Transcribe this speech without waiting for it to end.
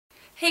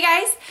Hey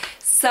guys!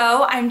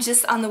 So I'm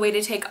just on the way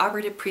to take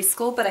Aubrey to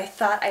preschool, but I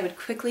thought I would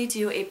quickly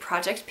do a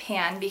project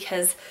pan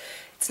because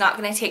it's not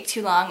going to take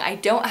too long. I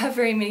don't have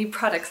very many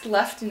products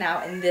left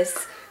now in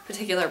this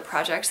particular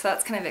project, so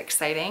that's kind of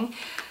exciting.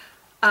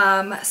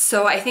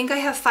 So I think I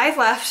have 5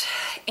 left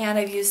and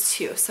I've used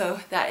 2,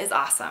 so that is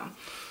awesome.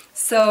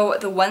 So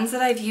the ones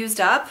that I've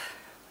used up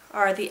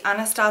are the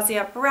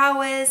Anastasia Brow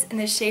Wiz in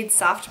the shade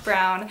Soft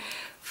Brown.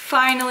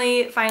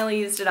 Finally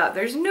used it up.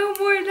 There's no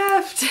more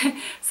left.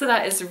 So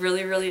that is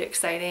really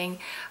exciting.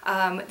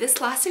 This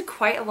lasted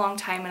quite a long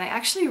time and I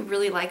actually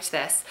really liked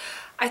this.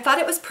 I thought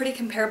it was pretty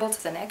comparable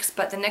to the NYX,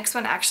 but the NYX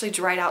one actually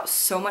dried out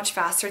so much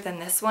faster than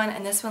this one,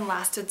 and this one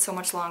lasted so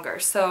much longer.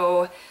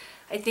 So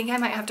I think I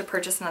might have to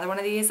purchase another one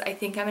of these. I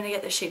think I'm gonna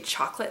get the shade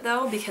Chocolate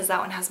though, because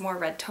that one has more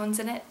red tones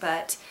in it,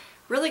 but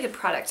really good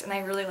product and I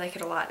really like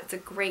it a lot. It's a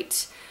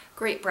great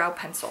brow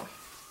pencil.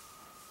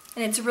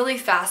 And it's really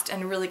fast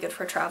and really good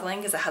for traveling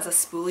because it has a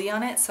spoolie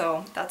on it,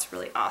 so that's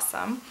really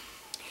awesome.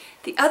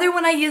 The other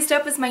one I used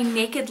up was my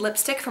Naked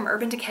lipstick from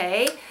Urban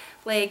Decay.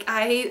 Like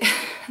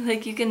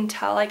you can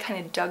tell I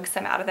kind of dug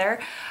some out of there.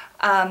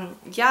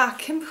 Yeah,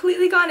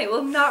 completely gone. It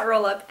will not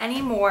roll up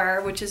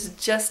anymore, which is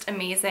just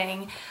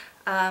amazing.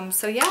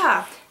 So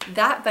yeah,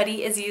 that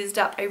buddy is used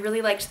up. I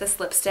really liked this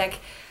lipstick.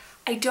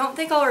 I don't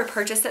think I'll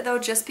repurchase it though,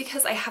 just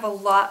because I have a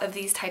lot of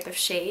these type of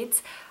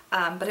shades.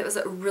 But it was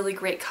a really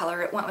great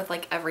color. It went with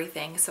like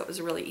everything, so it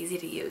was really easy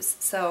to use.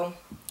 So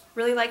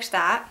really liked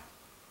that.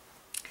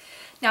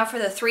 Now for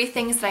the 3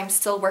 things that I'm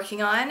still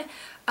working on,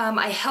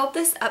 I held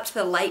this up to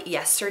the light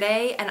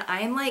yesterday and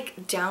I'm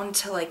like down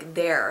to like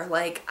there.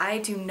 Like I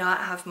do not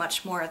have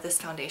much more of this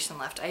foundation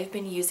left. I've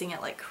been using it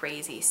like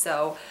crazy.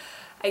 So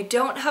I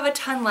don't have a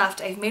ton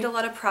left. I've made a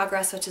lot of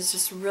progress, which is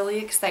just really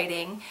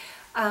exciting.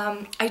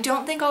 I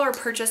don't think I'll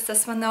repurchase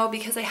this one though,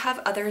 because I have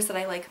others that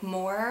I like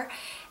more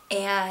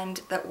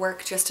and that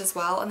work just as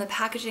well, and the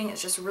packaging is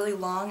just really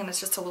long and it's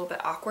just a little bit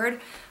awkward,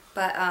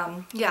 but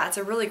yeah, it's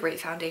a really great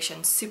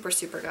foundation, super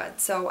good.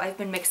 So I've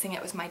been mixing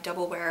it with my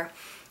Double Wear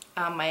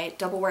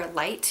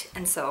Light,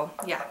 and so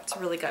yeah, it's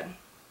really good.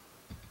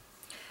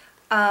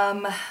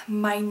 My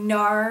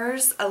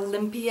NARS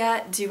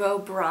Olympia Duo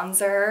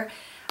Bronzer,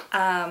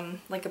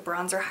 like a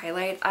bronzer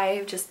highlight.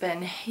 I've just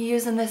been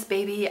using this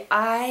baby.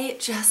 I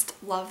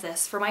just love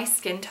this for my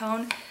skin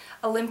tone.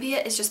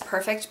 Olympia is just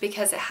perfect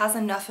because it has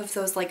enough of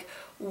those like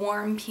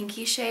warm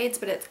pinky shades,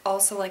 but it's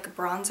also like a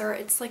bronzer.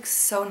 It's like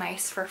so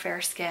nice for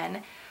fair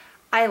skin.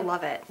 I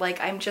love it.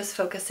 Like I'm just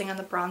focusing on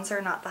the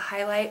bronzer, not the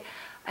highlight.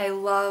 I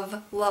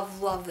love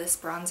this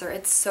bronzer.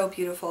 It's so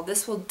beautiful.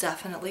 This will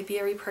definitely be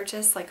a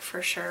repurchase, like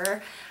for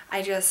sure.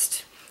 I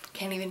just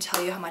can't even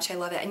tell you how much I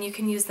love it. And you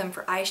can use them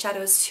for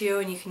eyeshadows too,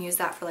 and you can use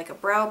that for like a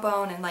brow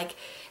bone, and like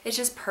it's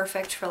just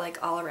perfect for like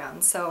all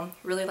around. So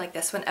really like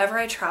this. Whenever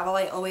I travel,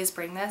 I always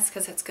bring this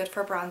because it's good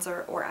for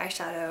bronzer or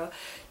eyeshadow. You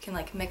can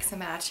like mix and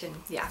match, and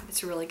yeah,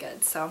 it's really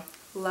good. So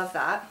love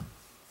that.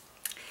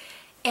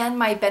 And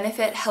my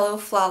Benefit Hello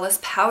Flawless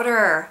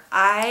powder.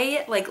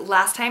 I like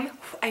last time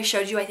I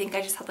showed you, I think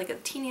I just had like a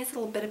teeniest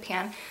little bit of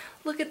pan.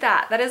 Look at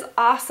that. That is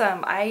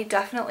awesome. I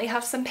definitely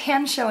have some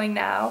pan showing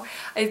now.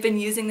 I've been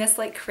using this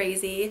like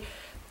crazy.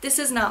 This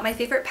is not my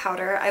favorite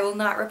powder. I will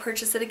not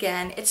repurchase it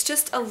again. It's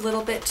just a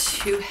little bit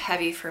too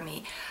heavy for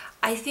me.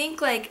 I think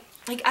like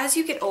as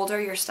you get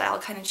older, your style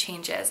kind of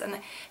changes, and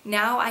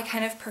now I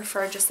kind of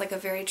prefer just like a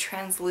very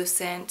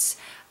translucent,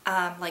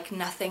 like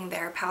nothing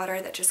there powder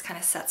that just kind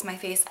of sets my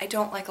face. I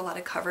don't like a lot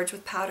of coverage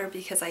with powder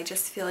because I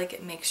just feel like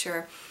it makes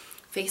your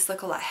face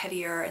look a lot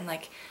heavier and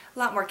like a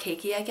lot more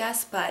cakey, I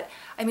guess. But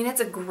I mean,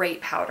 it's a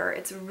great powder.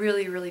 It's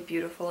really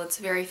beautiful. It's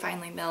very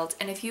finely milled,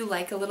 and if you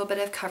like a little bit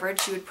of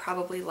coverage, you would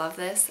probably love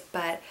this,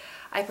 but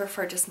I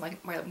prefer just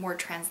more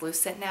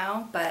translucent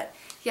now. But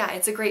yeah,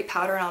 it's a great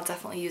powder and I'll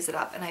definitely use it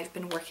up, and I've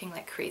been working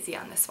like crazy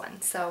on this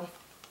one. So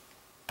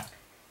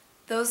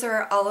those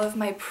are all of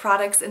my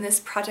products in this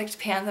project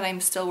pan that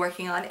I'm still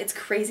working on. It's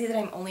crazy that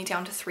I'm only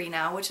down to 3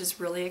 now, which is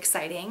really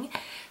exciting.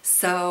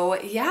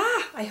 So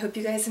yeah, I hope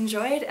you guys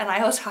enjoyed, and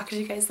I will talk to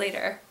you guys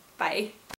later. Bye.